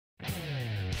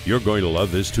You're going to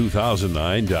love this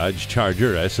 2009 Dodge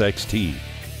Charger SXT.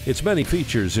 Its many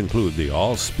features include the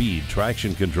all-speed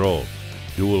traction control,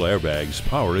 dual airbags,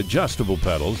 power adjustable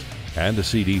pedals, and a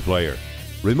CD player,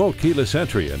 remote keyless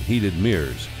entry and heated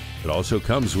mirrors. It also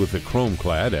comes with the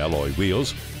chrome-clad alloy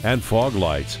wheels and fog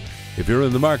lights. If you're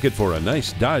in the market for a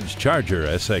nice Dodge Charger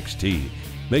SXT,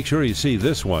 make sure you see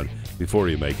this one before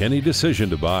you make any decision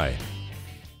to buy.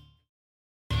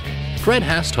 Fred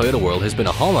Haas Toyota World has been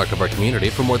a hallmark of our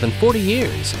community for more than 40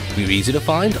 years. We're easy to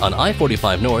find on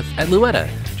I-45 North at Louetta,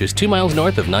 just 2 miles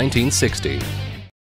north of 1960.